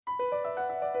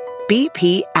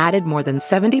BP added more than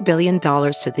 $70 billion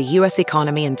to the U.S.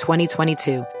 economy in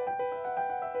 2022.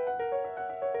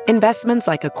 Investments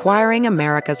like acquiring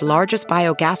America's largest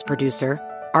biogas producer,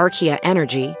 Archaea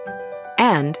Energy,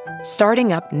 and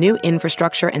starting up new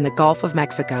infrastructure in the Gulf of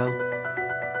Mexico.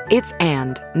 It's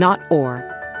and, not or.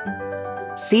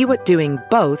 See what doing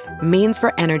both means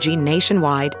for energy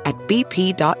nationwide at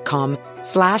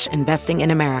bp.com/investing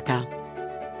in America.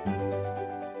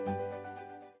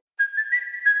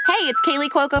 Hey, it's Kaylee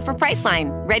Cuoco for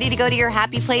Priceline. Ready to go to your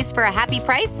happy place for a happy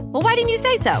price? Well, why didn't you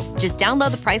say so? Just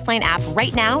download the Priceline app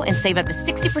right now and save up to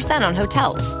 60% on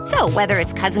hotels. So whether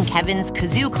it's Cousin Kevin's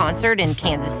Kazoo Concert in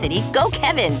Kansas City, go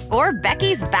Kevin, or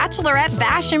Becky's Bachelorette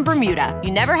Bash in Bermuda,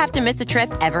 you never have to miss a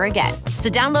trip ever again. So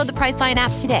download the Priceline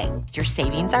app today. Your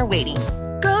savings are waiting.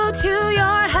 Go to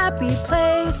your happy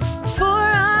place for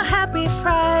a happy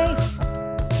price.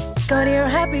 Go to your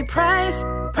happy price,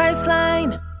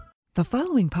 Priceline. The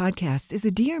following podcast is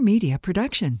a Dear Media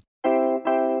production.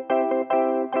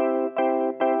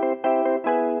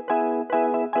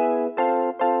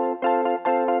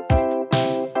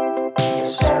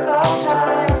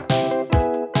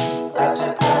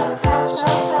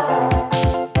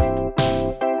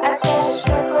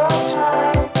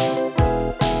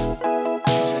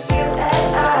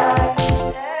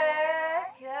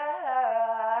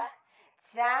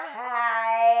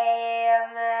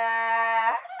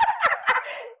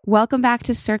 Welcome back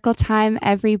to Circle Time,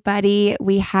 everybody.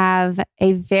 We have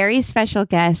a very special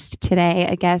guest today,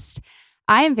 a guest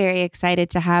I am very excited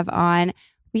to have on.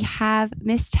 We have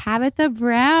Miss Tabitha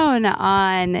Brown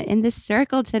on in the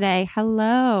circle today.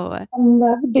 Hello.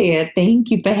 Hello there.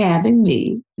 Thank you for having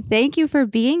me. Thank you for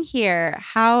being here.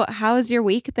 How's your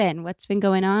week been? What's been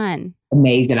going on?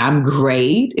 Amazing. I'm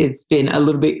great. It's been a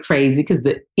little bit crazy because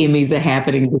the Emmys are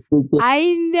happening this weekend.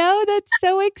 I know, that's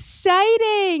so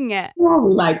exciting. We're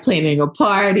like planning a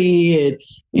party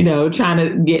and, trying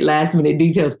to get last minute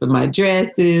details for my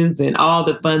dresses and all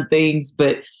the fun things.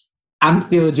 But I'm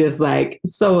still just like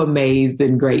so amazed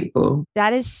and grateful.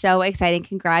 That is so exciting.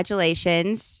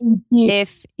 Congratulations. Thank you.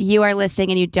 If you are listening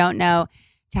and you don't know,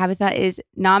 Tabitha is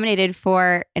nominated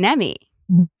for an Emmy.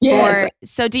 Yes.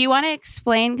 So do you want to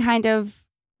explain kind of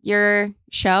your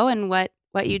show and what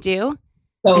you do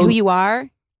and who you are?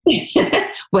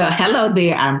 Well, hello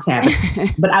there. I'm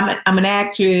Tabitha, but I'm an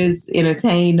actress,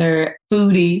 entertainer,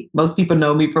 foodie. Most people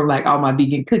know me from like all my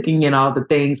vegan cooking and all the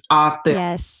things, author.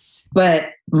 Yes. But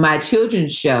my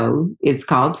children's show is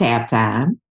called Tab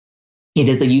Time. It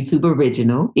is a YouTube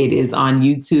original. It is on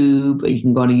YouTube. You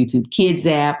can go on the YouTube Kids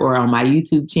app or on my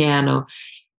YouTube channel.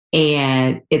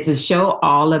 And it's a show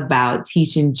all about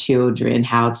teaching children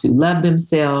how to love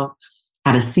themselves,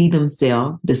 how to see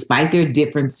themselves despite their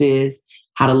differences,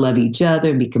 how to love each other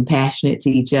and be compassionate to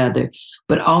each other,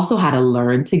 but also how to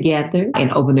learn together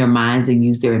and open their minds and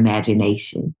use their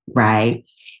imagination, right?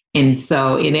 And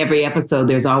so in every episode,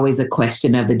 there's always a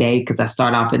question of the day because I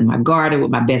start off in my garden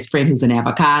with my best friend who's an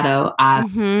avocado.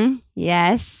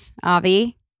 Yes,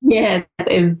 Avi. Yes.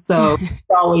 And so it's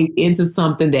always into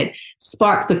something that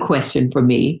sparks a question for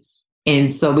me. And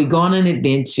so we go on an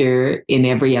adventure in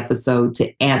every episode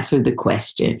to answer the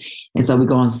question. And so we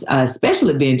go on a special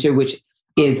adventure, which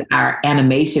is our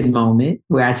animation moment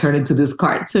where I turn into this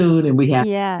cartoon and we have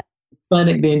fun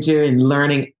adventure and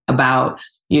learning about,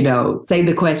 say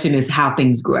the question is how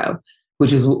things grow,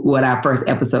 which is what our first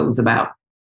episode was about.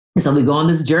 And so we go on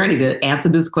this journey to answer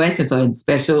this question. So in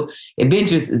Special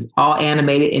Adventures is all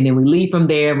animated. And then we leave from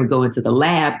there and we go into the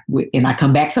lab and I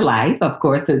come back to life, of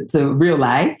course, to real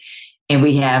life. And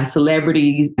we have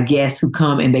celebrity guests who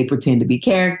come and they pretend to be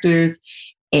characters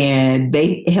and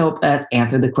they help us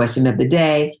answer the question of the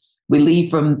day. We leave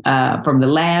from the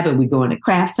lab and we go into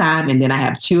craft time. And then I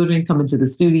have children come into the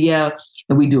studio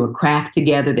and we do a craft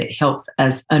together that helps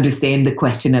us understand the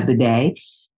question of the day.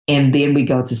 And then we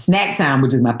go to snack time,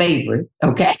 which is my favorite.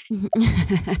 Okay.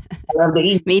 I love to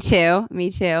eat. Me too.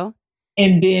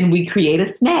 And then we create a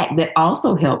snack that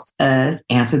also helps us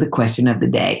answer the question of the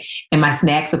day. And my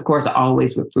snacks, of course, are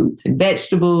always with fruits and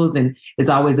vegetables. And it's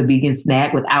always a vegan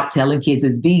snack without telling kids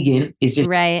it's vegan. It's just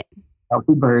right. a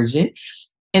healthy version.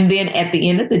 And then at the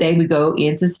end of the day, we go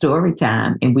into story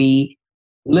time and we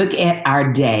look at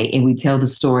our day and we tell the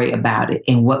story about it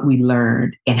and what we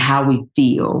learned and how we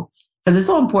feel. Because it's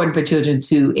so important for children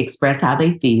to express how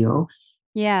they feel.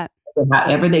 Yeah.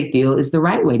 However they feel is the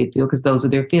right way to feel because those are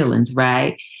their feelings,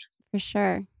 right? For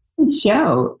sure. It's the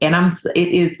show. And it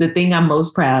is the thing I'm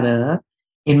most proud of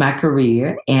in my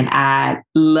career. And I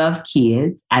love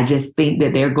kids. I just think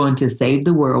that they're going to save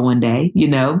the world one day,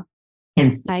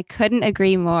 And I couldn't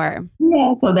agree more.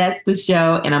 Yeah, so that's the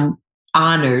show. And I'm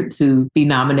honored to be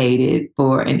nominated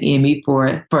for an Emmy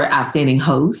for Outstanding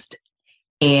Host.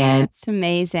 And it's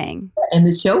amazing. And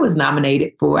the show was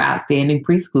nominated for Outstanding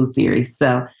Preschool Series.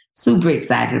 So super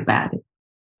excited about it.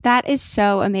 That is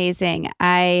so amazing.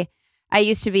 I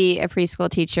used to be a preschool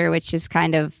teacher, which is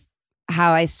kind of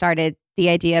how I started the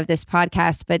idea of this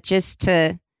podcast. But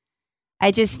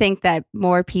I just think that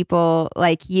more people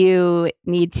like you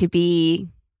need to be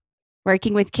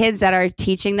working with kids that are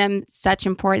teaching them such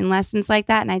important lessons like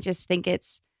that. And I just think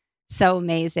it's so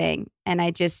amazing. And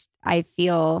I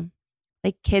feel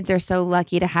like kids are so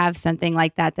lucky to have something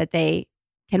like that they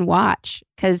can watch,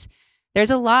 because there's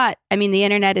a lot. I mean, the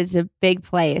internet is a big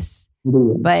place,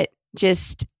 but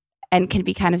and can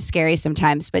be kind of scary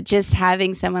sometimes, but just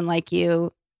having someone like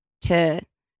you to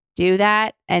do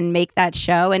that and make that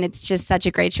show. And it's just such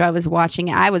a great show. I was watching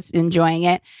it. I was enjoying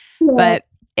it, but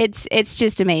it's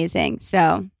just amazing.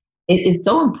 So it is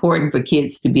so important for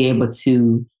kids to be able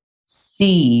to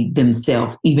see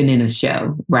themselves even in a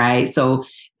show, right? So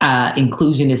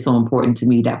inclusion is so important to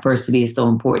me. Diversity is so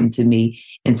important to me.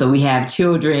 And so we have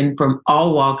children from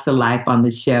all walks of life on the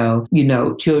show,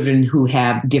 children who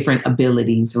have different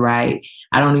abilities, right?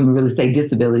 I don't even really say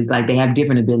disabilities, like they have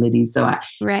different abilities. So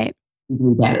right.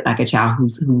 That like a child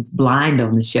who's blind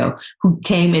on the show, who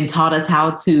came and taught us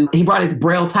he brought his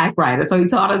Braille typewriter. So he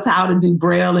taught us how to do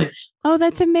Braille. And oh,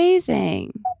 that's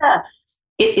amazing. Yeah,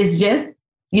 it is just,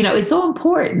 it's so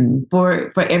important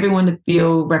for everyone to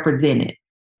feel represented,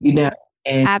 and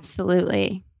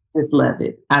absolutely. Just love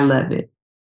it. I love it.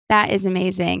 That is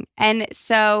amazing. And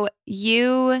so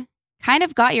you kind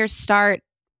of got your start,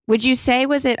 would you say,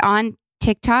 was it on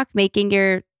TikTok making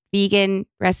your vegan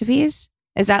recipes?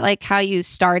 Is that like how you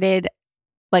started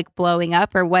like blowing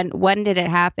up, or when did it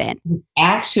happen?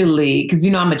 Actually, because,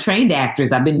 I'm a trained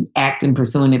actress. I've been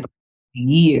pursuing it for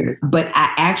years, but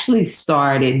I actually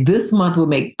started, this month will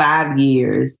make 5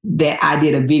 years that I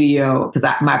did a video, because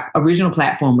my original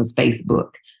platform was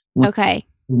Facebook. Okay.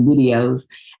 Videos.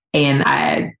 And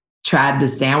I tried the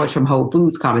sandwich from Whole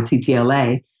Foods called a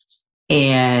TTLA.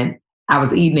 And I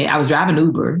was eating it. I was driving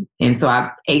Uber. And so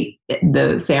I ate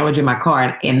the sandwich in my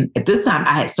car. And at this time,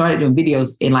 I had started doing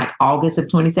videos in like August of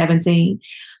 2017.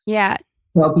 Yeah.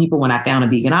 Tell people when I found a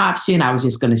vegan option, I was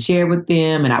just going to share with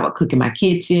them, and I would cook in my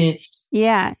kitchen.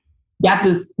 Yeah. Got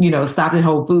this, stopped at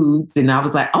Whole Foods. And I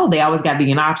was like, oh, they always got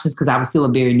vegan options, because I was still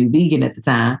a very new vegan at the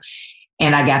time.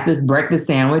 And I got this breakfast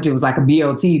sandwich. It was like a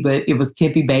BLT, but it was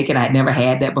tempeh bacon. I had never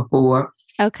had that before.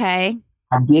 Okay.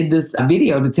 I did this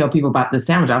video to tell people about the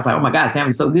sandwich. I was like, oh my God, the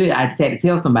sandwich is so good. I just had to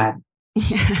tell somebody.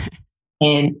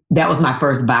 And that was my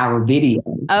first viral video.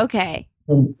 Okay.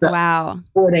 And so wow.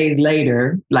 4 days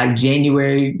later, like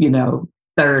January, 3rd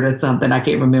or something, I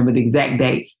can't remember the exact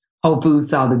date, Whole Foods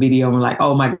saw the video and were like,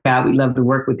 oh my God, we'd love to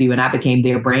work with you. And I became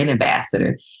their brand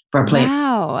ambassador for Plant.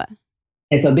 Wow.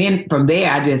 And so then from there,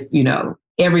 I just,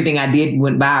 everything I did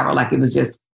went viral. Like it was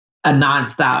just a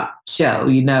nonstop show,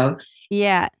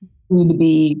 Yeah. Need to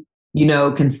be,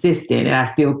 consistent. And I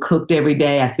still cooked every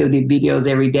day. I still did videos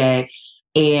every day.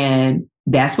 And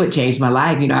that's what changed my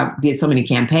life. I did so many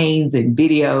campaigns and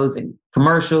videos and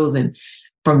commercials. And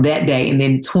from that day, and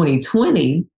then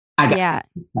 2020, I got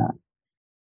TikTok.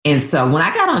 And so when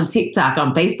I got on TikTok,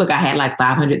 on Facebook, I had like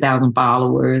 500,000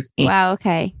 followers. And wow.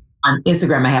 Okay. on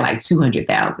Instagram, I had like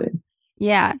 200,000.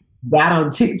 Yeah. Got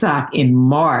on TikTok in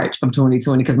March of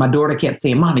 2020 because my daughter kept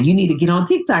saying, Mama, you need to get on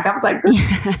TikTok. I was like, girl,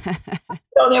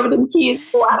 don't ever them kids.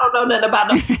 Oh, I don't know nothing about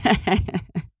them.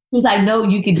 She's like, no,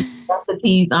 you can do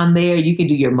recipes on there. You can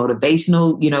do your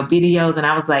motivational, videos. And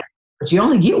I was like, but you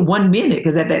only get 1 minute,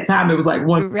 because at that time it was like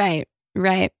one. Right.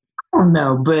 I don't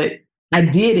know, but I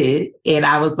did it. And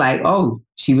I was like, oh,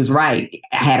 she was right.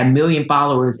 I had 1 million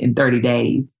followers in 30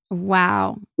 days.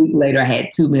 Wow. A week later, I had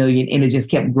 2 million, and it just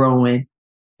kept growing.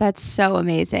 That's so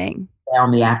amazing. Tell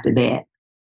me after that.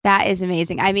 That is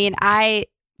amazing. I mean, I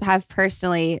have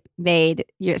personally made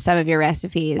some of your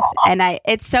recipes, and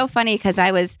it's so funny because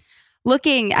I was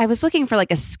looking for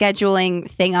like a scheduling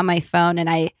thing on my phone, and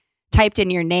I typed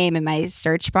in your name in my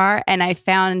search bar, and I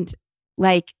found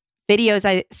like videos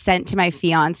I sent to my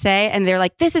fiance, and they're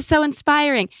like, this is so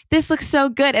inspiring. This looks so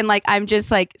good. And like, I'm just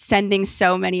like sending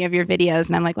so many of your videos,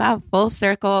 and I'm like, wow, full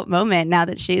circle moment now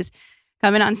that she's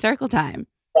coming on Circle Time.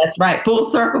 That's right. Full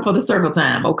circle for the circle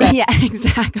time. Okay. Yeah,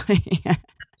 exactly.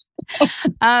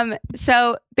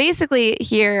 So basically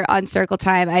here on Circle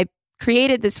Time, I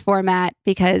created this format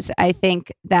because I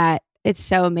think that it's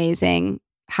so amazing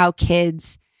how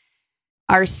kids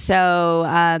are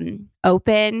so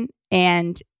open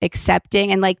and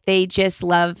accepting, and like they just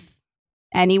love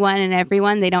anyone and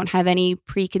everyone. They don't have any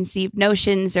preconceived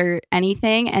notions or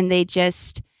anything, and they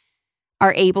just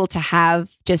are able to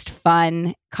have just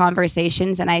fun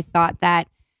conversations. And I thought that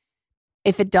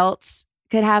if adults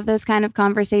could have those kind of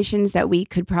conversations, that we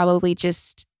could probably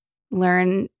just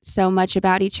learn so much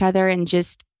about each other and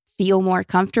just feel more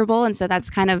comfortable. And so that's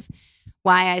kind of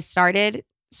why I started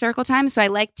Circle Time. So I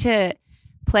like to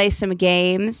play some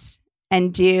games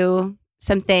and do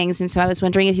some things. And so I was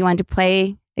wondering if you wanted to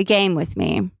play a game with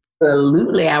me.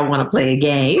 Absolutely. I want to play a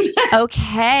game.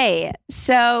 Okay.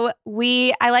 So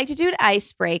I like to do an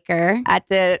icebreaker at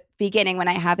the beginning when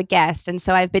I have a guest. And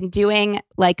so I've been doing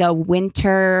like a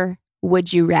winter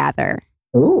would you rather.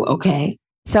 Oh, okay.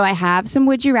 So I have some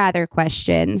would you rather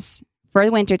questions for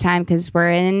the wintertime because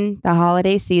we're in the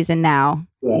holiday season now.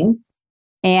 Yes.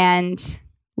 And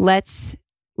let's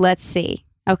see.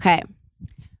 Okay.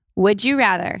 Would you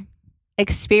rather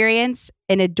experience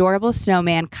an adorable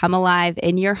snowman come alive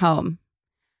in your home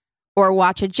or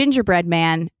watch a gingerbread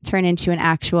man turn into an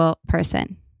actual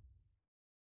person?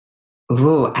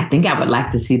 Oh, I think I would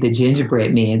like to see the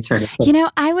gingerbread man turn into... You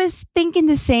know, I was thinking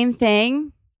the same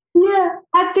thing. Yeah,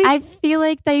 I feel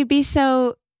like they'd be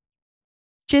so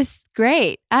just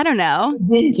great. I don't know.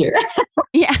 Ginger.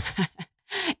 Yeah.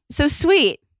 So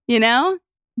sweet, you know?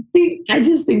 I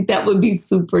just think that would be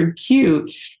super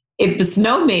cute. If the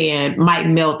snowman might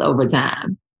melt over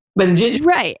time, but a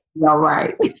gingerbread, right? All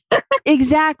right.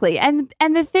 Exactly. And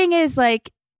the thing is,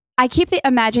 like, I keep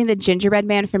imagining the gingerbread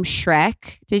man from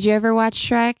Shrek. Did you ever watch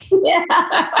Shrek?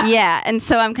 Yeah. Yeah. And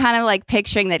so I'm kind of like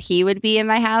picturing that he would be in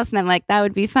my house, and I'm like, that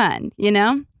would be fun, you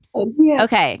know? Yeah.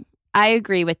 Okay. I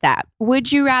agree with that.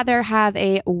 Would you rather have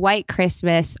a white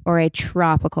Christmas or a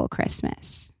tropical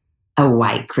Christmas? A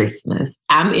white Christmas.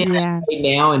 I'm in right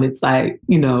now, and it's like,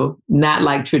 not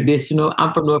like traditional.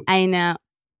 I'm from North. I know.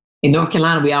 In North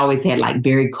Carolina, we always had like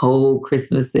very cold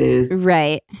Christmases.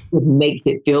 Right. Which makes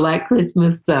it feel like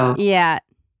Christmas. So yeah.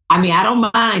 I mean, I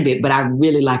don't mind it, but I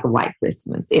really like a white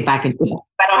Christmas if I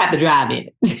don't have to drive in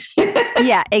it.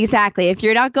 Yeah, exactly. If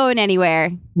you're not going anywhere,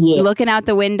 looking out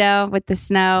the window with the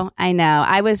snow. I know.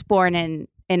 I was born in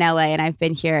LA and I've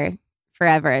been here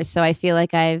forever. So I feel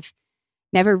like I've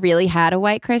never really had a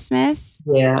white Christmas.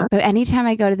 Yeah. But anytime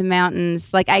I go to the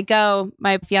mountains, like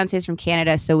my fiance is from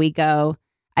Canada, so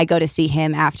I go to see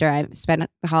him after I've spent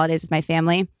the holidays with my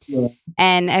family. Yeah.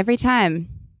 And every time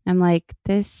I'm like,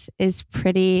 this is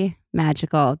pretty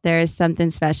magical. There is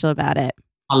something special about it.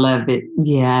 I love it.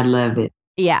 Yeah, I love it.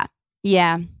 Yeah.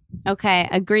 Yeah. Okay.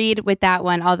 Agreed with that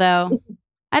one. Although,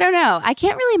 I don't know. I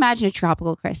can't really imagine a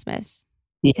tropical Christmas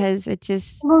because it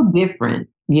just... It's a little different.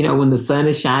 When the sun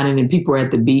is shining and people are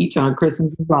at the beach on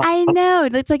Christmas. It's like, I know.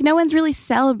 It's like no one's really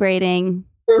celebrating.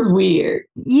 It's weird.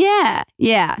 Yeah.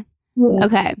 Yeah.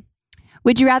 Okay.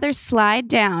 Would you rather slide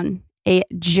down a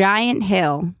giant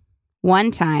hill one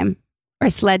time or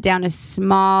sled down a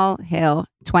small hill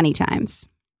 20 times?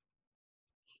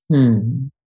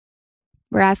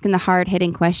 We're asking the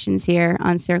hard-hitting questions here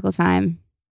on Circle Time.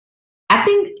 I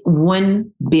think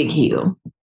one big hill.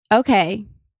 Okay.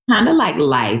 Kind of like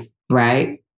life,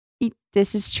 right?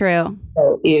 This is true.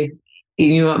 So if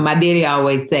my daddy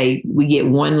always say, we get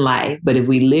one life, but if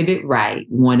we live it right,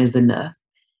 one is enough.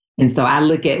 And so I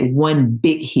look at one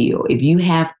big hill. If you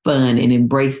have fun and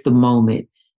embrace the moment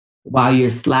while you're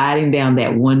sliding down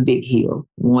that one big hill,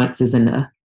 once is enough.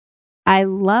 I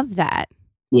love that.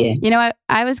 Yeah.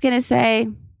 I was going to say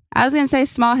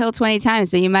small hill 20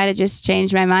 times, but you might have just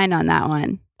changed my mind on that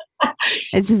one.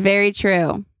 It's very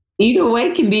true. Either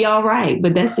way can be all right,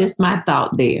 but that's just my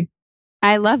thought there.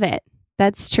 I love it.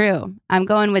 That's true. I'm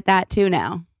going with that too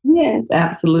now. Yes,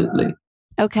 absolutely.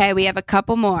 Okay, we have a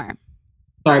couple more.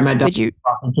 Sorry, my dog. Can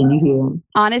you hear him?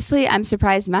 Honestly, I'm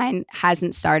surprised mine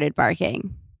hasn't started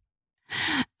barking.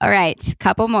 All right,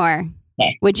 couple more.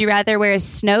 Okay. Would you rather wear a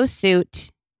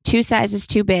snowsuit 2 sizes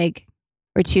too big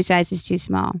or 2 sizes too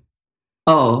small?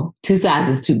 Oh, 2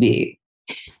 sizes too big.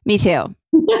 Me too.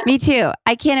 Me too.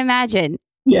 I can't imagine.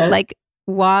 Yeah. Like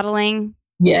waddling.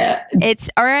 Yeah. It's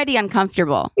already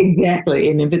uncomfortable. Exactly.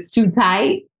 And if it's too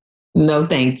tight, no,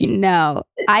 thank you. No,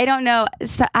 I don't know.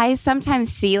 So I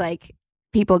sometimes see like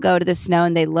people go to the snow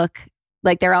and they look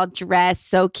like they're all dressed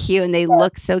so cute and they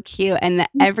look so cute. And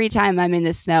every time I'm in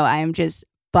the snow, I am just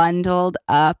bundled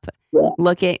up,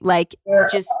 looking like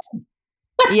just,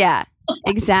 yeah,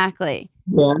 exactly.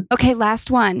 Yeah. Okay, last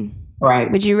one.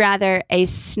 Right. Would you rather a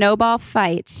snowball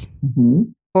fight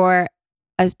or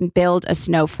build a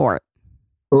snow fort?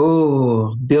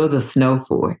 Oh, build a snow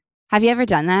fort. Have you ever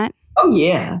done that? Oh,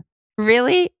 yeah.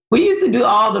 Really? We used to do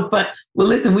all the fun. Well,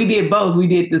 listen, we did both. We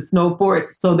did the snow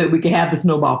forts so that we could have the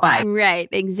snowball fight. Right,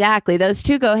 exactly. Those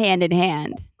two go hand in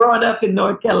hand. Growing up in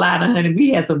North Carolina, honey,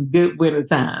 we had some good winter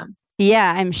times.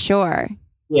 Yeah, I'm sure.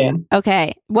 Yeah.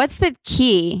 Okay. What's the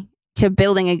key to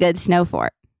building a good snow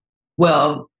fort?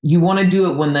 Well, you want to do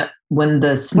it when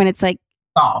the snow When it's like, is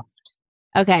soft.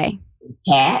 okay,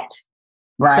 Cat,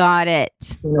 right? got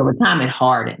it. Over time it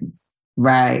hardens,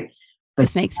 right? But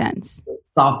This makes sense.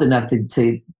 it's soft enough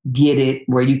to get it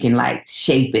where you can like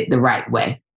shape it the right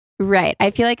way. Right.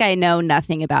 I feel like I know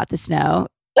nothing about the snow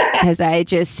because I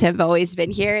just have always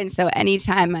been here. And so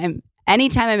anytime I'm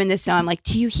in the snow, I'm like,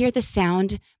 do you hear the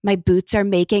sound my boots are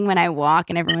making when I walk?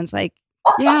 And everyone's like,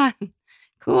 yeah,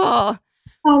 cool.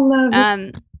 I love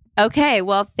it. Okay.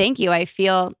 Well, thank you.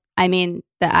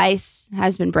 The ice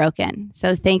has been broken.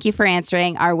 So thank you for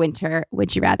answering our winter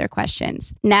Would You Rather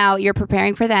questions. Now you're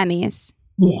preparing for the Emmys.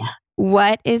 Yeah.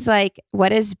 What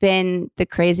has been the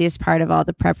craziest part of all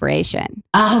the preparation?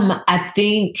 I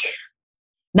think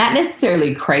not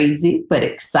necessarily crazy, but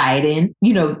exciting,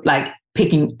 like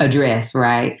picking a dress,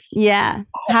 right? Yeah.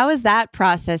 How has that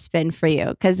process been for you?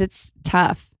 Because it's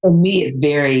tough. For me, it's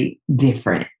very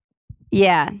different.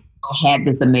 Yeah. I had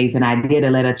this amazing idea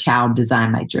to let a child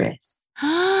design my dress.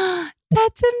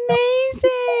 That's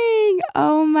amazing.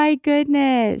 Oh my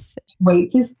goodness.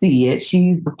 Wait to see it.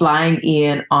 She's flying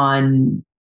in on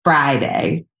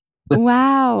Friday.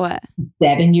 Wow.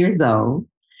 7 years old.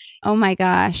 Oh my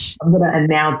gosh. I'm going to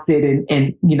announce it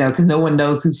and because no one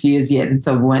knows who she is yet. And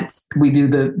so once we do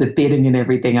the fitting and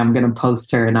everything, I'm going to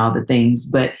post her and all the things.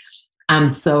 But I'm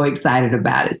so excited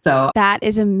about it. So that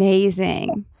is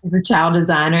amazing. She's a child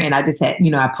designer. And I just had,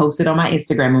 I posted on my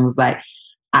Instagram and was like,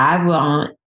 I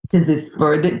want, since it's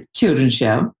for the children's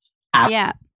show,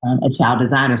 I want a child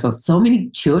designer. So many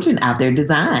children out there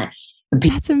design.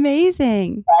 That's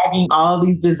amazing. Tagging all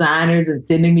these designers and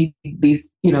sending me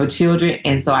these, children.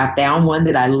 And so I found one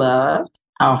that I loved,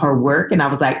 her work. And I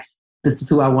was like, this is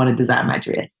who I want to design my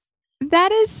dress.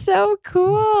 That is so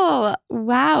cool.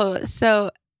 Wow.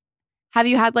 So have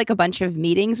you had like a bunch of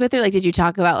meetings with her? Like, did you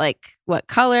talk about like what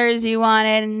colors you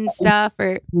wanted and stuff,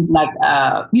 or like,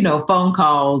 phone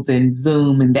calls and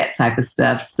Zoom and that type of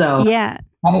stuff. So yeah,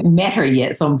 I haven't met her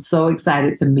yet. So I'm so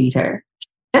excited to meet her.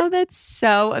 Oh, that's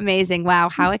so amazing. Wow.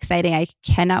 How exciting. I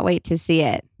cannot wait to see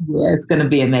it. Yeah, it's going to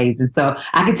be amazing. So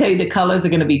I can tell you the colors are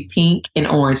going to be pink and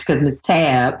orange because Miss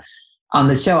Tab on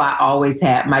the show, I always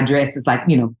have my dress is like,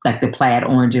 like the plaid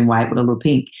orange and white with a little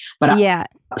pink, but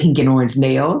pink and orange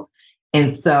nails. And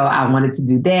so I wanted to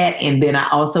do that. And then I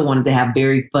also wanted to have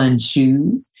very fun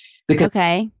shoes because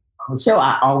on the show,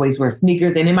 I always wear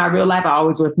sneakers. And in my real life, I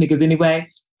always wear sneakers anyway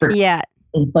for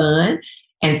and fun.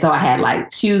 And so I had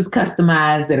like shoes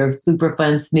customized that are super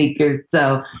fun sneakers.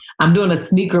 So I'm doing a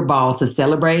sneaker ball to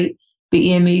celebrate the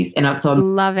Emmys. And so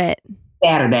love it.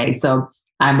 Saturday. So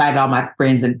I invited all my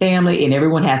friends and family and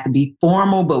everyone has to be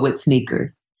formal, but with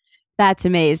sneakers. That's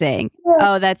amazing. Yeah.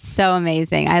 Oh, that's so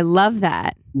amazing. I love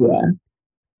that. Yeah.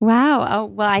 Wow. Oh,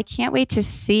 well, I can't wait to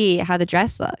see how the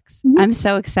dress looks. Mm-hmm. I'm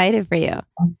so excited for you.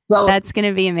 That's going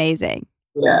to be amazing.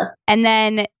 Yeah. And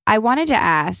then I wanted to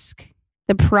ask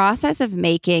the process of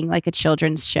making like a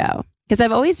children's show, because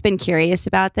I've always been curious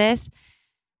about this.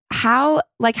 How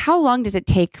long does it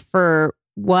take for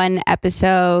one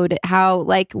episode?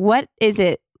 What is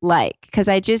it like? Because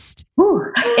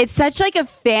it's such like a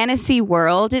fantasy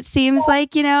world, it seems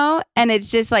like, and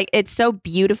it's just like, it's so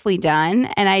beautifully done.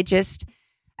 And I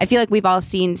feel like we've all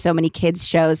seen so many kids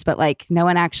shows, but like no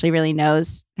one actually really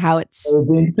knows how it's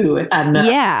into it. I know.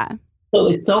 Yeah. So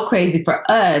it's so crazy for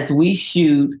us. We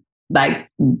shoot like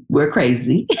we're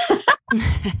crazy.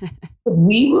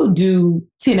 We will do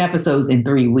 10 episodes in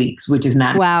 3 weeks, which is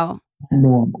not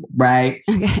normal, right?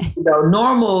 Okay.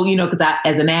 Normal, because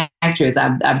as an actress,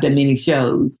 I've done many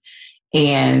shows.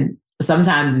 And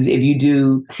sometimes if you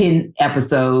do 10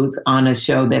 episodes on a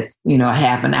show that's, a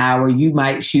half an hour, you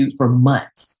might shoot for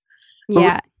months.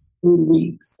 Yeah. 3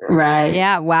 weeks, right?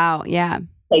 Yeah. Wow. Yeah.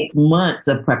 It takes months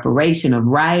of preparation, of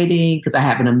writing, because I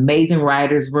have an amazing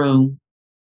writer's room.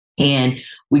 And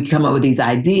we come up with these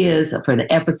ideas for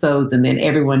the episodes, and then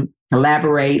everyone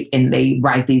collaborates and they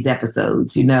write these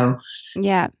episodes,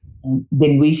 Yeah. And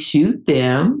then we shoot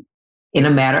them in a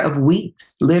matter of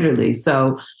weeks, literally.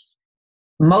 So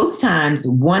most times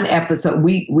one episode,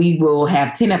 we will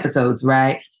have 10 episodes,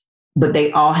 right? But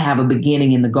they all have a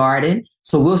beginning in the garden.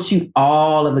 So we'll shoot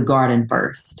all of the garden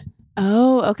first.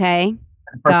 Oh, okay.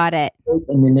 Got it.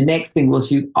 And then the next thing we'll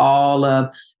shoot all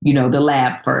of, the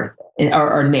lab first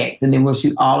or next. And then we'll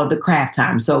shoot all of the craft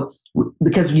time. So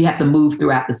because you have to move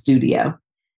throughout the studio.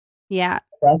 Yeah.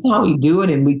 That's how we do it.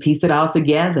 And we piece it all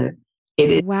together.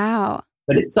 Wow.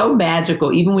 But it's so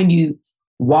magical. Even when you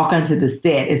walk onto the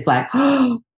set, it's like,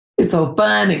 oh, it's so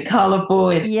fun and colorful.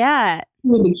 And yeah.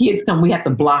 when the kids come, we have to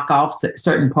block off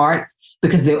certain parts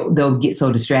because they'll get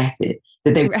so distracted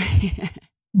that they Right.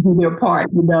 do their part,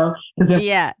 because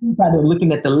they're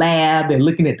looking at the lab, they're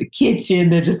looking at the kitchen.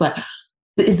 They're just like,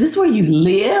 is this where you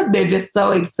live? They're just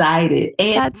so excited.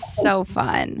 And That's so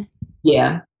fun.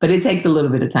 yeah, but it takes a little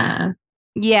bit of time.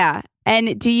 Yeah.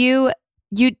 And do you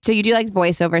do like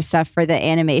voiceover stuff for the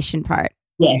animation part?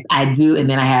 Yes, I do. And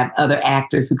then I have other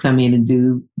actors who come in and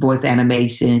do voice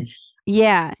animation.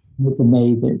 Yeah. It's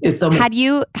amazing. It's so much. Had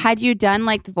you done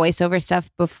like the voiceover stuff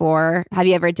before? Have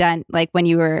you ever done like when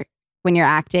you're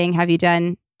acting, have you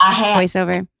done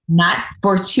voiceover? Not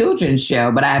for a children's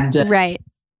show, but I've done right.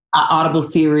 an Audible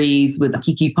series with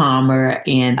Keke Palmer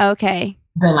and okay.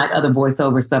 done like other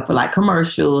voiceover stuff for like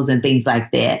commercials and things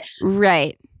like that.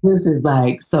 Right. This is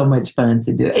like so much fun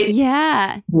to do.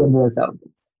 Yeah. Doing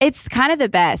voiceovers. It's kind of the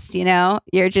best,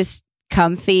 You're just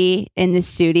comfy in the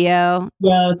studio.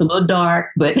 Yeah, it's a little dark,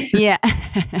 but yeah.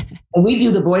 And we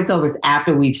do the voiceovers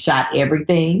after we've shot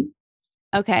everything.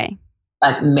 Okay.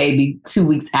 Like maybe 2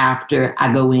 weeks after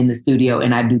I go in the studio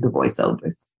and I do the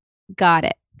voiceovers. Got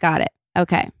it.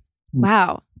 Okay.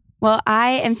 Wow. Well, I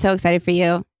am so excited for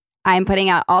you. I'm putting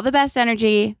out all the best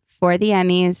energy for the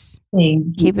Emmys.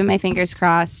 Keeping my fingers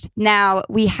crossed. Now,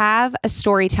 we have a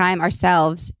story time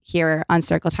ourselves here on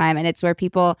Circle Time, and it's where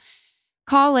people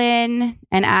call in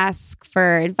and ask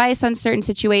for advice on certain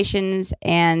situations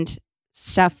and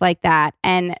stuff like that.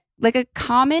 And like a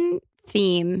common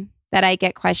theme that I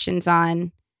get questions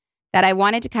on that I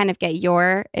wanted to kind of get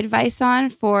your advice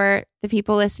on for the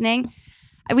people listening.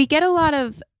 We get a lot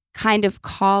of kind of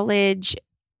college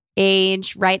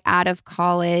age, right out of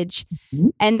college,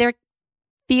 and they're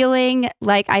feeling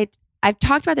like I've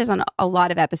talked about this on a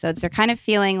lot of episodes. They're kind of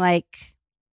feeling like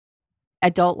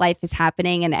adult life is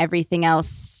happening and everything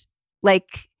else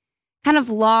like kind of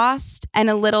lost and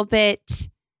a little bit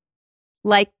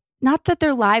like, not that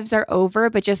their lives are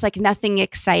over, but just like nothing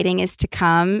exciting is to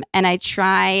come. And I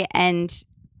try and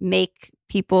make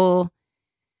people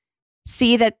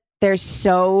see that there's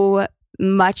so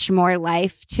much more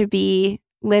life to be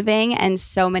living and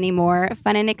so many more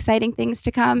fun and exciting things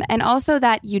to come. And also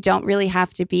that you don't really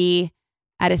have to be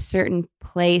at a certain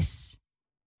place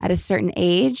at a certain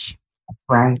age. That's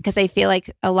right. Because I feel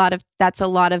like that's a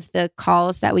lot of the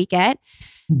calls that we get.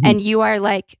 And you are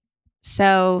like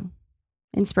so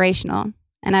inspirational.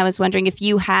 And I was wondering if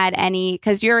you had any,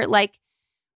 because you're like,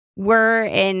 we're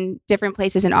in different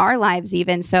places in our lives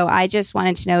even. So I just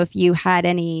wanted to know if you had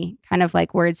any kind of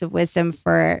like words of wisdom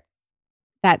for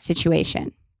that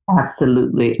situation.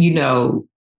 Absolutely.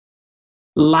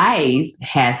 Life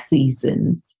has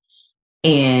seasons.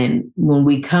 And when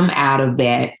we come out of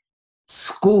that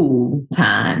school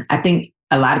time, I think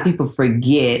a lot of people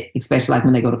forget, especially like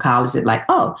when they go to college, that like,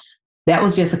 oh, that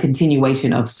was just a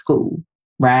continuation of school,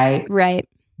 right? Right.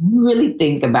 You really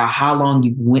think about how long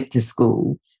you went to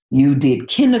school. You did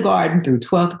kindergarten through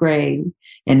 12th grade,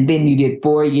 and then you did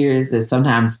 4 years or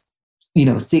sometimes,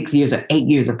 6 years or 8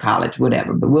 years of college,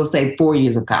 whatever, but we'll say 4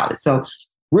 years of college. So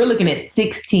we're looking at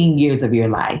 16 years of your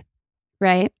life.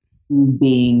 Right.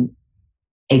 Being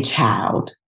a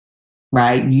child,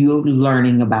 right? You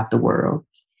learning about the world.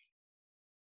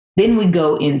 Then we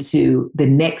go into the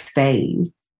next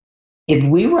phase. If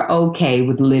we were okay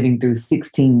with living through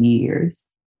 16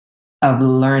 years of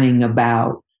learning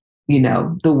about,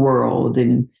 the world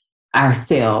and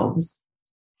ourselves,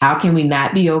 how can we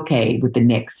not be okay with the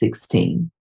next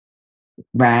 16?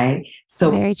 Right?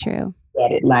 So very true.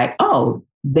 At it like, oh,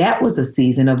 that was a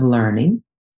season of learning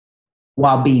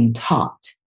while being taught.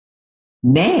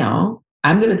 Now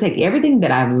I'm going to take everything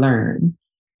that I've learned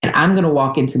and I'm going to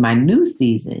walk into my new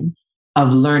season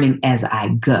of learning as I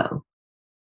go,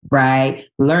 right?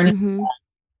 Learning,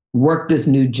 work this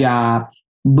new job,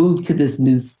 move to this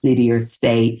new city or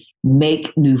state,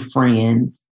 make new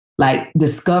friends, like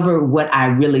discover what I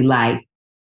really like.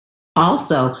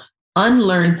 Also,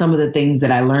 unlearn some of the things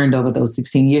that I learned over those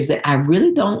 16 years that I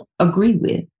really don't agree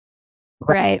with.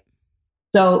 Right.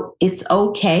 So it's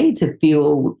okay to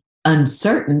feel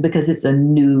uncertain because it's a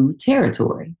new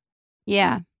territory.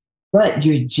 Yeah. But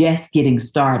you're just getting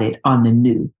started on the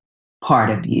new part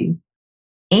of you.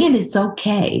 And it's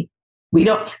okay.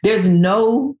 There's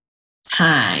no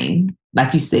time,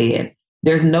 like you said,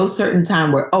 there's no certain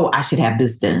time where, oh, I should have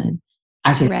this done.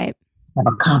 I should have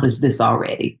accomplished this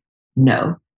already.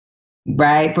 No.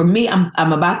 Right? For me, I'm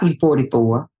about to be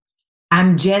 44.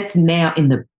 I'm just now in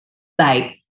the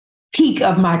peak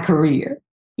of my career.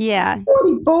 Yeah.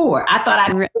 44. I thought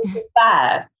I'd be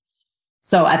 55.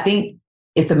 So I think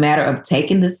it's a matter of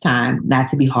taking this time not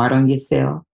to be hard on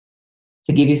yourself,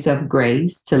 to give yourself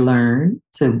grace, to learn,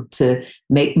 to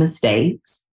make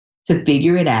mistakes, to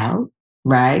figure it out,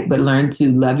 right? But learn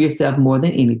to love yourself more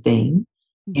than anything,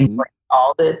 embrace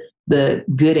all the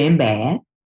good and bad,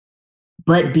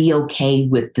 but be okay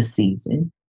with the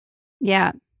season.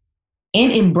 Yeah.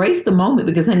 And embrace the moment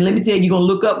because, honey, let me tell you, you're going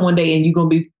to look up one day and you're going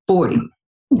to be 40.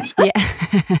 Yeah.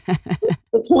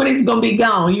 The 20s going to be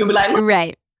gone. You're going to be like,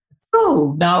 right. let's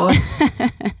go. No,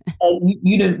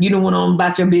 you don't want on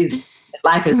about your business.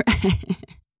 Life is. Right.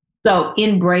 So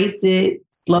embrace it,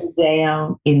 slow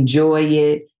down, enjoy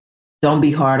it. Don't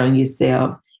be hard on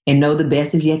yourself and know the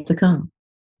best is yet to come.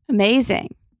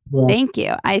 Amazing. Yeah. Thank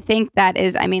you. I think that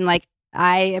is, I mean, like,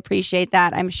 I appreciate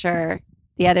that. I'm sure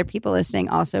the other people listening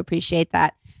also appreciate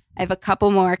that. I have a couple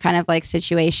more kind of like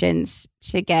situations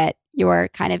to get your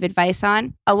kind of advice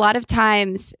on. A lot of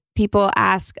times people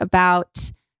ask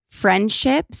about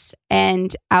friendships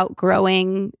and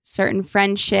outgrowing certain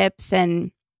friendships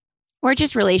or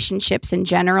just relationships in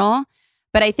general.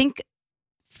 But I think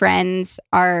friends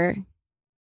are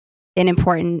an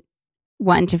important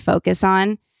one to focus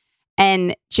on,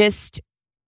 and just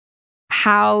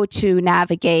how to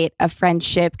navigate a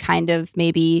friendship kind of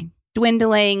maybe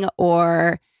dwindling,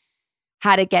 or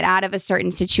how to get out of a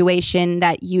certain situation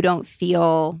that you don't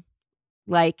feel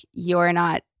like you're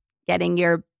not getting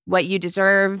what you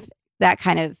deserve, that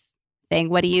kind of thing.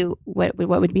 What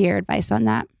would be your advice on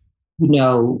that?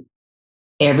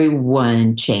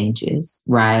 Everyone changes,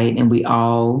 right? And we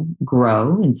all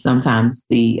grow. And sometimes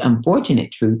the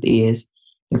unfortunate truth is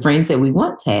the friends that we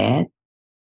once had,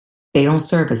 they don't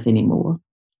serve us anymore,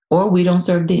 or we don't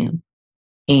serve them.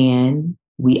 And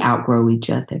we outgrow each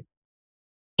other.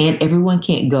 And everyone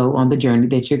can't go on the journey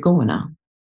that you're going on.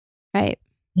 Right.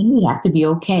 And you have to be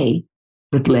okay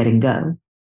with letting go,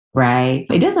 right?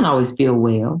 It doesn't always feel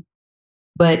well,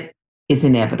 but it's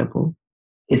inevitable.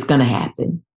 It's going to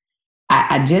happen.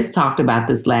 I just talked about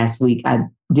this last week. I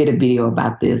did a video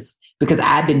about this because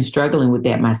I've been struggling with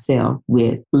that myself,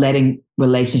 with letting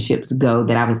relationships go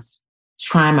that I was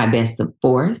trying my best to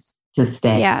force to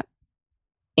stay. Yeah.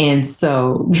 And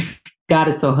so God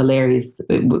is so hilarious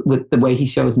with the way he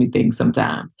shows me things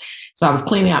sometimes. So I was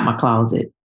cleaning out my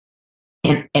closet,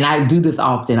 and I do this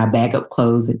often. I bag up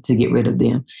clothes to get rid of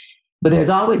them. But there's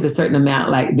always a certain amount,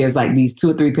 like there's like these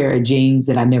 2 or 3 pair of jeans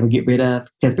that I never get rid of.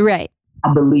 Because right.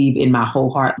 I believe in my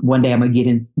whole heart one day I'm going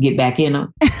to get back in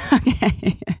them.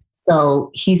 Okay.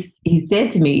 So he said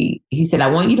to me, he said, I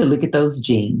want you to look at those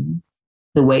jeans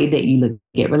the way that you look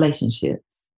at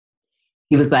relationships.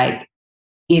 He was like,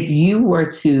 if you were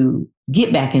to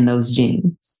get back in those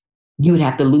jeans, you would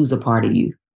have to lose a part of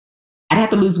you. I'd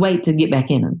have to lose weight to get back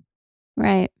in them.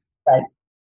 Right. Like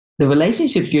the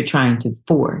relationships you're trying to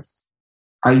force,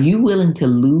 are you willing to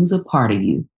lose a part of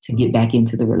you to get back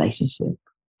into the relationship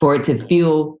for it to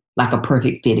feel like a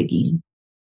perfect fit again?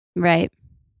 Right.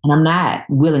 And I'm not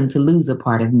willing to lose a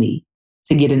part of me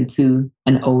to get into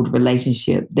an old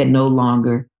relationship that no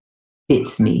longer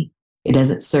fits me. It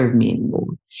doesn't serve me anymore.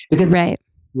 Because right.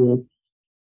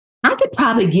 I could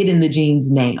probably get in the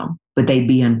jeans now, but they'd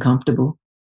be uncomfortable.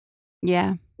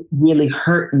 Yeah. It really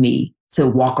hurt me to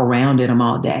walk around in them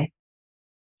all day.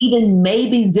 Even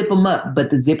maybe zip them up, but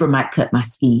the zipper might cut my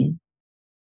skin.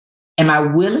 Am I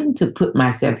willing to put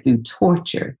myself through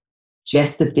torture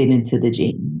just to fit into the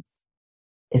jeans?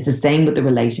 It's the same with the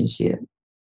relationship.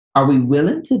 Are we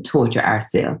willing to torture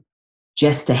ourselves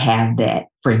just to have that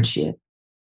friendship?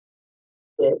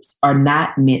 Friendships are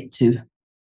not meant to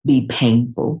be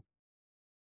painful,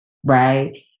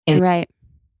 right? Right.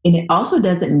 And it also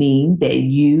doesn't mean that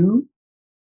you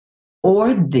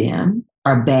or them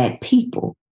are bad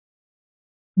people.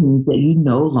 It means that you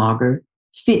no longer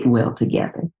fit well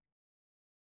together.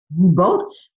 You both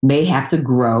may have to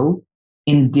grow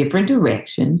in different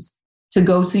directions to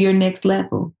go to your next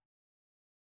level.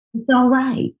 It's all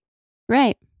right.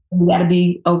 Right. You got to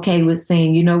be okay with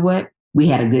saying, you know what? We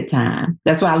had a good time.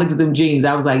 That's why I looked at them jeans.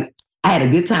 I was like, I had a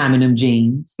good time in them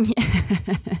jeans.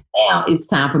 Now it's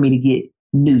time for me to get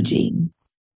new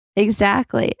jeans.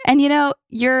 Exactly. And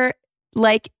you're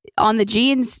like on the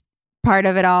jeans part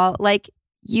of it all, like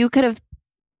you could have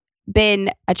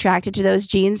been attracted to those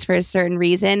jeans for a certain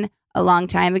reason a long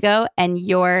time ago, and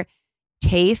your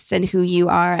tastes and who you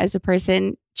are as a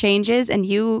person changes, and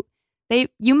you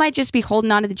might just be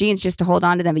holding on to the jeans just to hold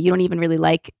on to them, but you don't even really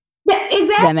like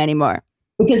them anymore.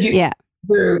 Because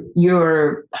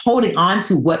you're holding on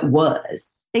to what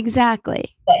was.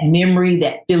 Exactly. That memory,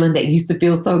 that feeling that used to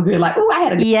feel so good. Like, oh, I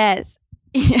had a good yes.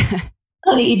 Yeah.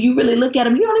 Honey, if you really look at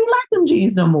them, you don't even like them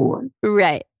jeans no more.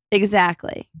 Right.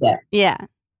 Exactly. Yeah.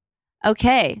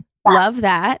 Okay. Yeah. Love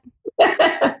that.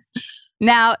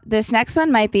 Now, this next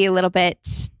one might be a little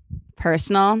bit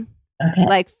personal. Okay.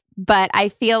 Like but I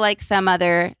feel like some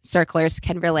other circlers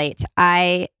can relate.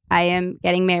 I am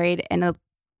getting married in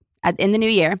the new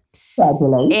year.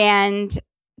 Congratulations. And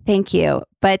thank you.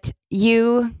 But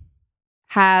you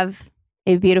have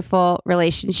a beautiful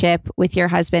relationship with your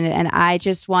husband, and I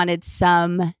just wanted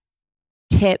some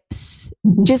tips,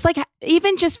 just like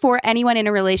even just for anyone in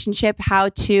a relationship, how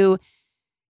to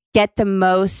get the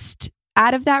most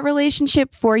out of that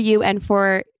relationship for you and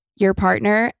for your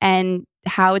partner, and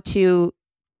how to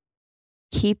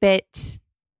keep it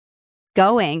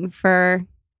going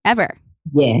forever.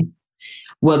 Yes.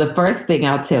 Well, the first thing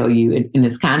I'll tell you, and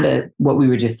it's kind of what we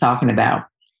were just talking about,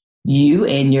 you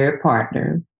and your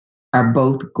partner are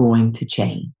both going to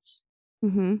change.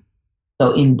 Mm-hmm.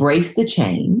 So embrace the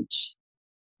change,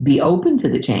 be open to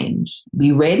the change,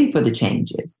 be ready for the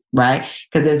changes, right?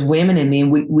 Because as women and men,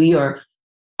 we are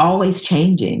always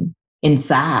changing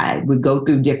inside. We go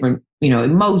through different,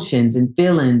 emotions and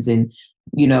feelings, and,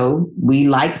 we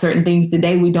like certain things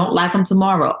today, we don't like them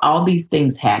tomorrow. All these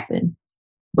things happen.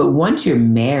 But once you're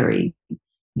married,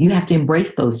 you have to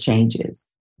embrace those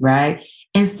changes, right?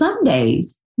 And some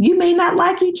days you may not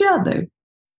like each other,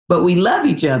 but we love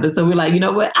each other. So we're like, you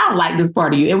know what? I don't like this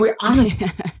part of you. And we're honest.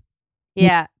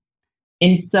 Yeah.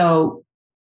 And so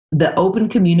the open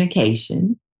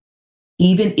communication,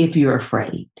 even if you're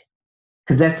afraid,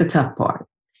 because that's the tough part.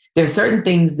 There are certain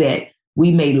things that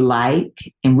we may like,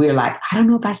 and we're like, I don't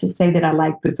know if I should say that I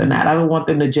like this or not. I don't want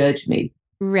them to judge me.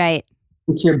 Right.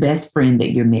 It's your best friend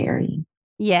that you're marrying.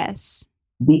 Yes.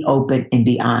 Be open and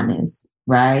be honest,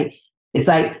 right? It's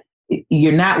like,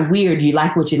 you're not weird. You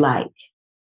like what you like.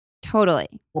 Totally.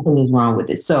 Nothing is wrong with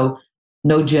it. So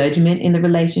no judgment in the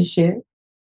relationship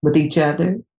with each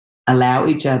other. Allow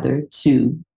each other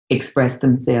to express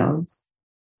themselves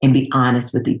and be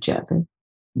honest with each other,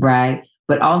 right?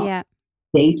 But also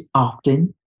date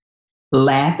often,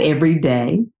 laugh every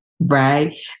day,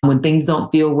 right? When things don't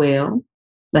feel well,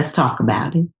 let's talk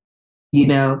about it,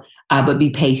 but be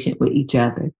patient with each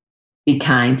other. Be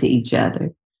kind to each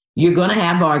other. You're going to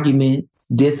have arguments,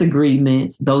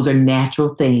 disagreements. Those are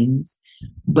natural things.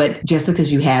 But just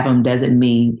because you have them doesn't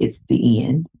mean it's the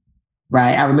end,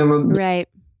 right? I remember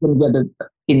together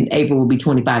in April will be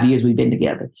 25 years we've been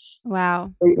together.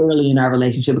 Wow. Very early in our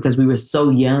relationship because we were so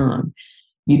young.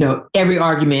 Every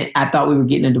argument, I thought we were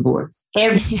getting a divorce.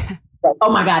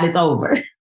 Oh my God, it's over.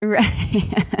 Right.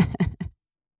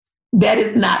 That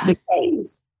is not the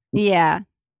case. Yeah.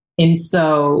 And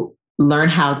so learn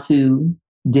how to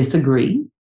disagree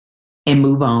and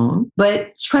move on,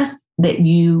 but trust that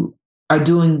you are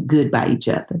doing good by each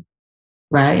other,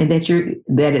 right? And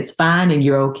that it's fine and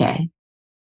you're okay.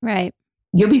 Right.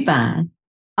 You'll be fine.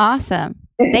 Awesome.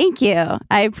 Thank you.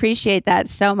 I appreciate that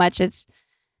so much. It's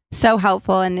so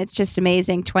helpful, and it's just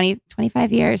amazing.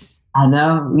 25 years. I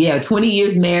know. Yeah. 20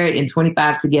 years married and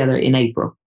 25 together in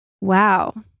April.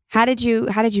 Wow. How did you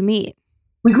meet?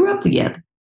 We grew up together.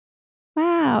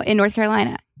 Wow. In North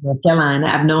Carolina. North Carolina.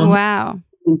 I've known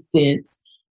him since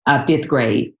 5th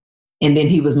grade. And then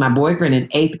he was my boyfriend in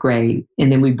 8th grade.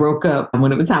 And then we broke up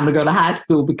when it was time to go to high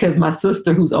school because my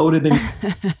sister, who's older than me,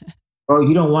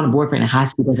 you don't want a boyfriend in high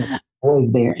school. There's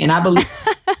boys there. And I believe,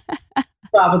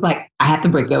 so I was like, I have to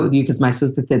break up with you because my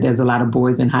sister said there's a lot of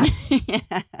boys in high school.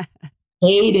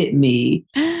 Hated me.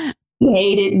 He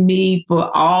hated me for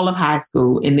all of high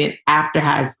school. And then after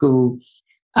high school,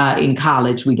 in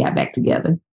college, we got back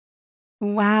together.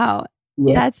 Wow.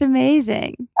 Yeah. That's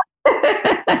amazing.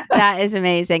 That is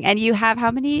amazing. And you have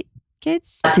how many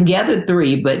kids? Together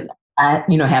 3, but I,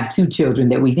 have 2 children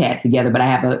that we've had together, but I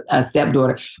have a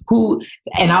stepdaughter who,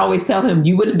 and I always tell him,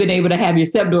 you wouldn't have been able to have your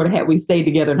stepdaughter had we stayed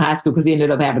together in high school because he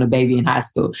ended up having a baby in high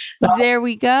school. So there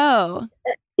we go.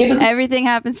 Everything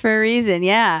happens for a reason.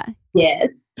 Yeah. Yes.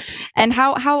 And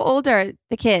how old are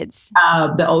the kids?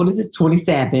 The oldest is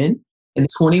 27 and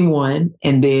 21.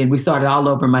 And then we started all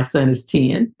over. My son is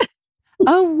 10.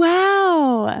 Oh,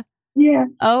 wow. Yeah.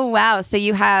 Oh, wow. So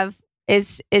you have,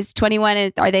 is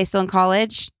 21, are they still in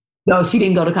college? No, she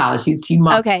didn't go to college. She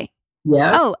okay.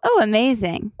 Yeah. Oh,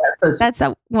 amazing. So that's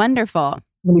wonderful.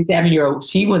 27-year-old,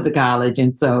 she went to college.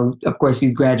 And so, of course,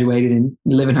 she's graduated and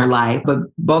living her life. But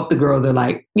both the girls are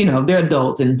like, they're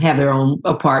adults and have their own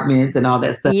apartments and all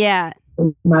that stuff. Yeah.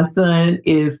 My son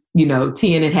is, 10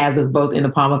 and has us both in the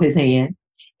palm of his hand.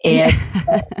 And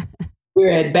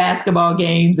we're at basketball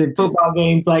games and football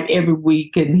games like every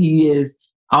week. And he is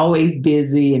always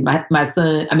busy. And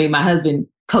my husband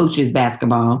coaches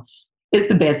basketball. It's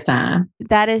the best time.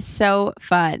 That is so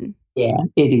fun. Yeah,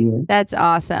 it is. That's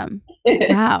awesome.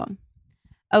 Wow.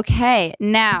 Okay.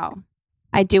 Now,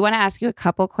 I do want to ask you a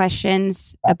couple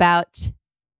questions about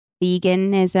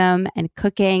veganism and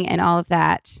cooking and all of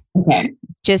that. Okay.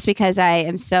 Just because I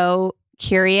am so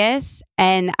curious,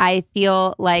 and I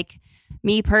feel like,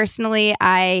 me personally,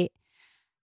 I'm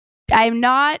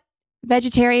not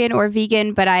vegetarian or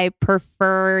vegan, but I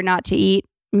prefer not to eat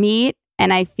meat.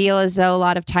 And I feel as though a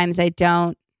lot of times I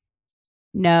don't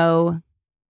know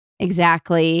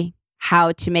exactly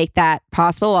how to make that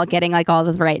possible while getting like all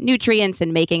the right nutrients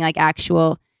and making like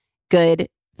actual good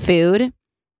food.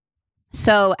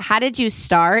 So how did you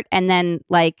start? And then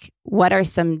like, what are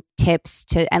some tips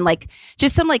to, and like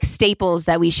just some like staples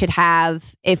that we should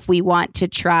have if we want to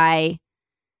try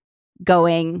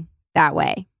going that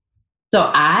way? So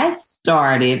I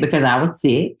started because I was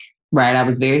sick, right? I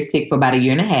was very sick for about 1.5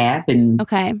 years, and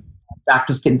Okay.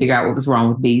 doctors couldn't figure out what was wrong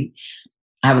with me.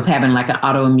 I was having like an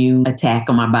autoimmune attack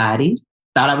on my body.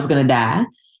 Thought I was going to die.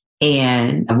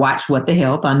 And I watched What the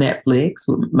Health on Netflix.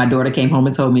 My daughter came home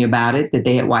and told me about it, that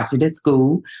they had watched it at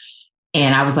school.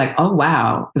 And I was like, oh,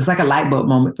 wow. It was like a light bulb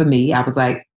moment for me. I was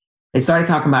like, they started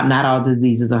talking about not all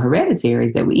diseases are hereditary,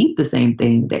 that we eat the same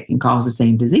thing that can cause the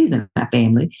same disease in our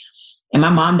family. And my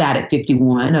mom died at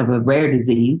 51 of a rare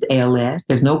disease, ALS.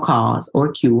 There's no cause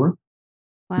or cure.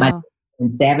 Wow. My dad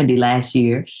was 70 last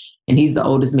year, and he's the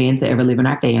oldest man to ever live in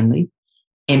our family.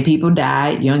 And people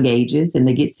die at young ages, and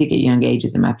they get sick at young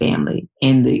ages in my family.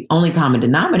 And the only common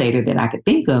denominator that I could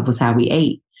think of was how we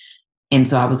ate. And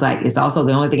so I was like, it's also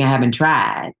the only thing I haven't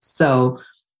tried. So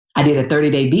I did a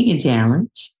 30-day vegan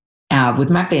challenge with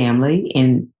my family.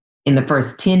 And in the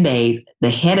first 10 days, the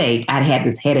headache, I'd had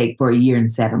this headache for 1 year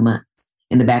and 7 months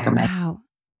in the back of my head. Wow.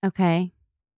 Okay.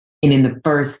 And in the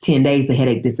first 10 days, the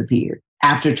headache disappeared.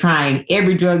 After trying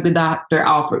every drug the doctor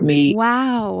offered me,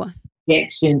 Wow.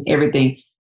 injections, everything,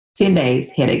 10 days,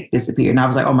 headache disappeared. And I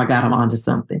was like, oh my God, I'm onto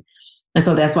something. And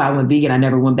so that's why I went vegan. I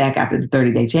never went back after the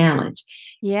 30-day challenge.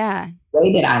 Yeah. The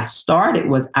way that I started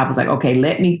was, I was like, okay,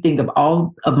 let me think of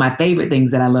all of my favorite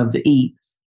things that I love to eat.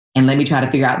 And let me try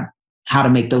to figure out how to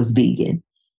make those vegan.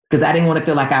 Because I didn't want to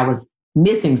feel like I was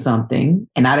missing something,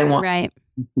 and I didn't want to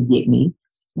get me.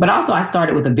 But also I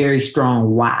started with a very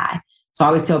strong why. So I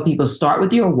always tell people, start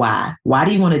with your why. Why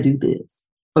do you want to do this?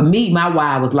 For me, my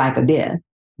why was life or death,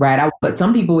 right? But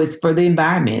some people it's for the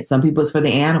environment. Some people it's for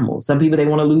the animals. Some people, they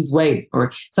want to lose weight,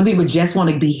 or some people just want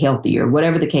to be healthier,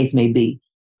 whatever the case may be.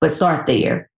 But start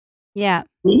there. Yeah.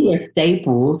 Your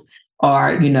staples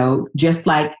are, just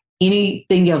like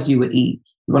anything else you would eat.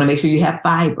 You want to make sure you have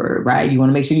fiber, right? You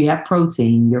want to make sure you have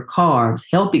protein, your carbs,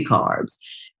 healthy carbs,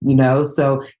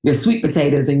 so your sweet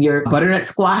potatoes and your butternut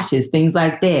squashes, things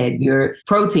like that, your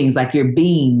proteins like your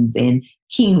beans and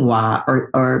quinoa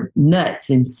or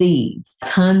nuts and seeds,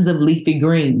 tons of leafy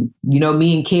greens.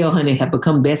 Me and kale honey have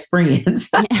become best friends.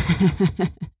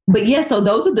 But yeah, so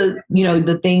those are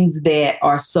the things that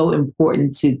are so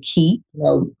important to keep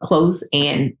close,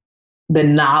 and the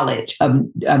knowledge of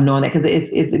knowing that, because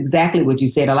it's exactly what you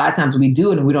said. A lot of times we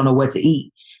do it and we don't know what to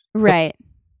eat. Right.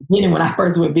 So, when I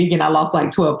first went vegan, I lost like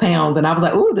 12 pounds, and I was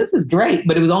like, oh, this is great.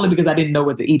 But it was only because I didn't know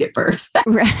what to eat at first.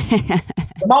 Right.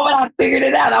 The moment I figured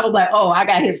it out, I was like, oh, I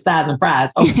got hips, thighs, and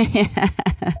fries. Okay.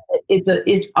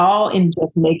 It's all in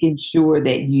just making sure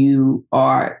that you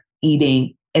are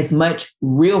eating as much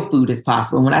real food as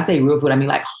possible. When I say real food, I mean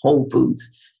like whole foods,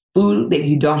 food that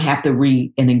you don't have to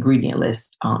read an ingredient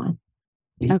list on.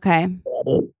 Okay.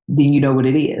 Then you know what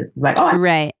it is. It's like, oh,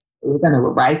 right. I know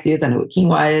what rice is. I know what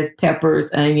quinoa is,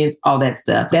 peppers, onions, all that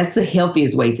stuff. That's the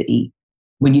healthiest way to eat.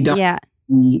 When you don't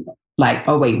eat like,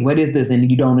 oh, wait, what is this? And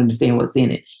you don't understand what's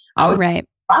in it. I always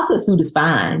processed food is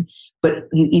fine, but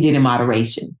you eat it in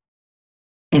moderation.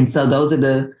 And so those are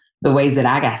the ways that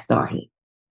I got started.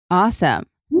 Awesome.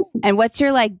 And what's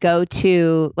your like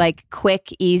go-to, like quick,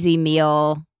 easy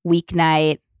meal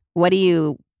weeknight? What are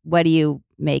you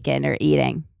making or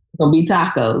eating? It's gonna be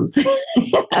tacos.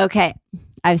 Okay.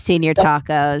 I've seen your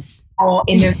tacos. Oh,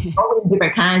 and there's so many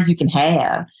different kinds you can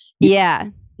have. Yeah.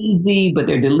 Easy, but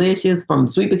they're delicious, from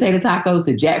sweet potato tacos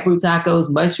to jackfruit tacos,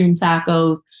 mushroom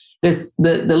tacos.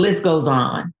 The list goes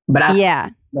on. But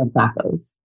I love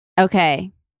tacos.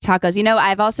 Okay. Tacos.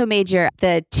 I've also made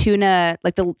the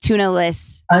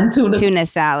tuna-less tuna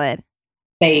salad.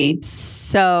 Babe.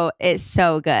 So it's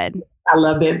so good. I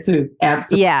love that too.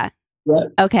 Absolutely. Yeah.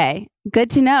 Yep. Okay. Good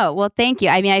to know. Well, thank you.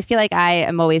 I mean, I feel like I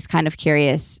am always kind of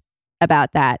curious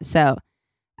about that. So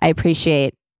I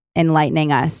appreciate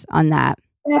enlightening us on that.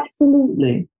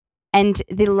 Absolutely. And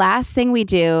the last thing we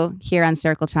do here on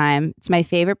Circle Time, it's my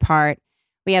favorite part.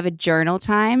 We have a journal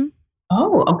time.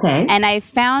 Oh, okay. And I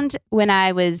found when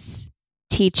I was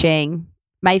teaching,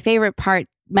 my favorite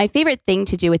thing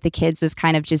to do with the kids was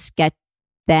kind of just get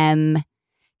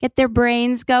their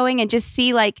brains going and just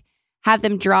see like have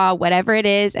them draw whatever it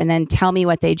is and then tell me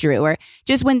what they drew. Or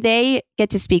just when they get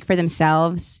to speak for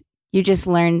themselves, you just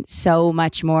learn so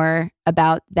much more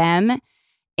about them.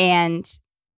 And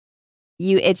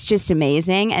it's just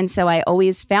amazing. And so I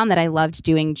always found that I loved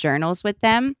doing journals with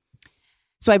them.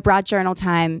 So I brought journal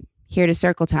time here to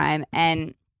Circle Time.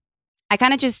 And I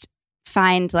kind of just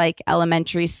find like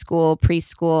elementary school,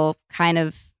 preschool kind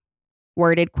of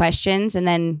worded questions, and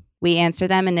then we answer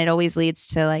them, and it always leads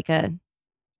to like a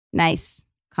nice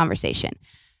conversation.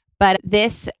 But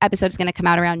this episode is going to come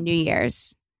out around New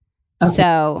Year's. Okay.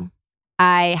 So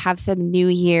I have some New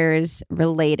Year's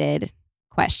related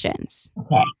questions.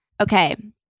 Okay.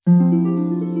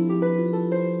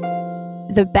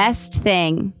 The best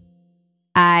thing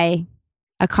I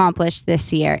accomplished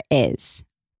this year is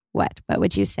what? What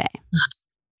would you say?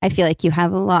 I feel like you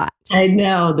have a lot. I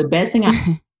know. The best thing I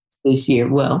accomplished this year,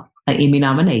 well, an Emmy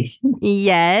nomination.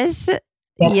 Yes. Yep.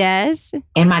 Yes.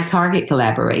 And my Target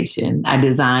collaboration. I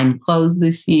designed clothes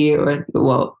this year.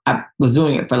 I was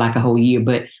doing it for like a whole year,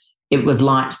 but it was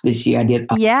launched this year. I did a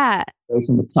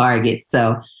collaboration with Target.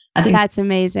 So I think that's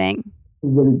amazing.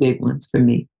 Really big ones for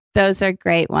me. Those are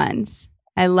great ones.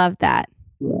 I love that.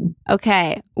 Yeah.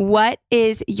 Okay. What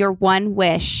is your one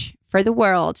wish for the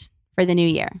world for the new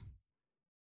year?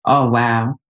 Oh,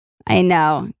 wow. I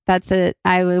know.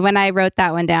 When I wrote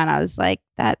that one down, I was like,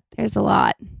 there's a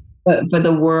lot. But for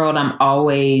the world, I'm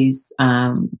always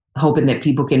hoping that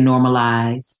people can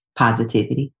normalize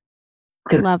positivity.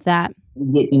 Because love that.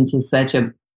 We get into such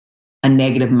a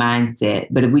negative mindset.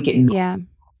 But if we can normalize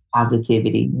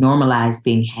positivity, normalize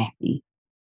being happy,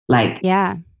 let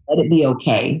it be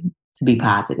okay to be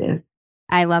positive.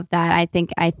 I love that. I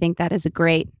think that is a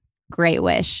great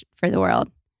wish for the world.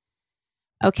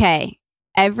 Okay.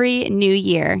 Every new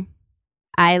year,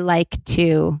 I like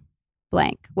to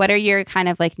blank. What are your kind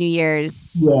of like New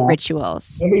Year's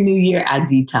rituals? Every new year, I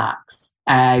detox.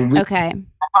 I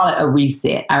call it a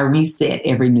reset. I reset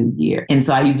every new year. And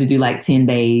so I usually do like 10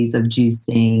 days of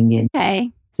juicing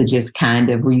and to just kind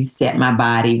of reset my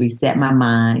body, reset my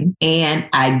mind. And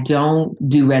I don't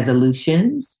do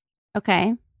resolutions.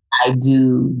 Okay. I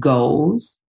do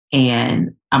goals.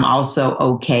 And I'm also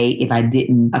okay if I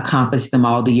didn't accomplish them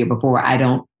all the year before. I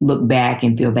don't look back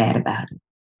and feel bad about it.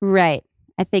 Right.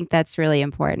 I think that's really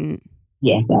important.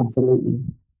 Yes, absolutely.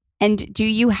 And do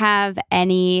you have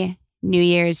any New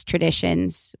Year's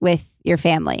traditions with your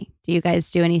family? Do you guys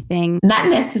do anything? Not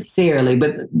necessarily,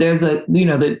 but there's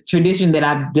the tradition that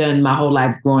I've done my whole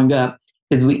life growing up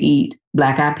is we eat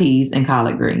black-eyed peas and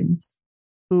collard greens.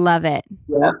 Love it.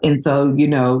 Yep. And so,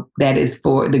 that is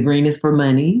the green is for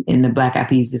money and the black-eyed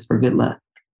peas is for good luck.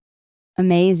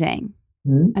 Amazing.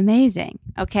 Mm-hmm. Amazing.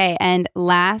 Okay. And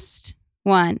last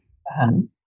one.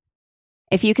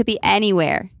 If you could be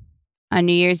anywhere on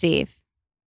New Year's Eve,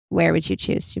 where would you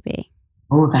choose to be?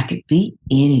 Oh, if I could be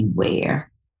anywhere.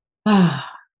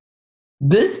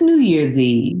 This New Year's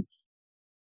Eve,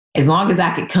 as long as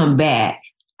I could come back,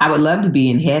 I would love to be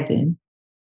in heaven.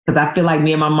 Because I feel like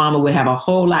me and my mama would have a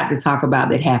whole lot to talk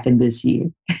about that happened this year.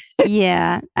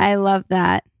 Yeah, I love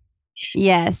that.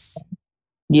 Yes.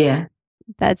 Yeah.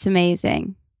 That's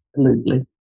amazing. Absolutely.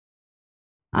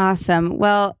 Awesome.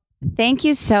 Well, thank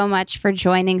you so much for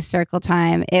joining Circle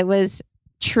Time. It was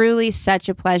truly such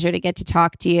a pleasure to get to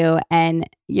talk to you. And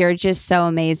you're just so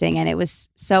amazing. And it was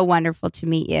so wonderful to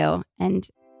meet you. And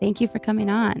thank you for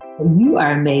coming on. You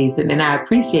are amazing. And I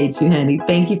appreciate you, honey.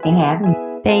 Thank you for having me.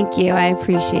 Thank you. I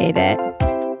appreciate it.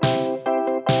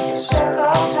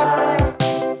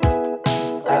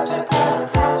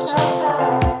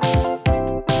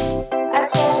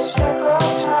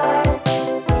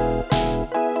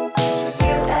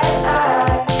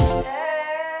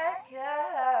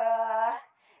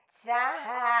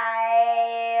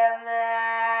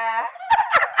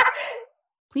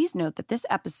 Please note that this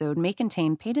episode may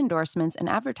contain paid endorsements and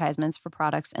advertisements for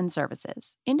products and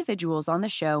services. Individuals on the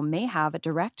show may have a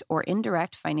direct or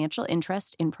indirect financial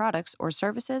interest in products or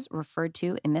services referred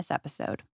to in this episode.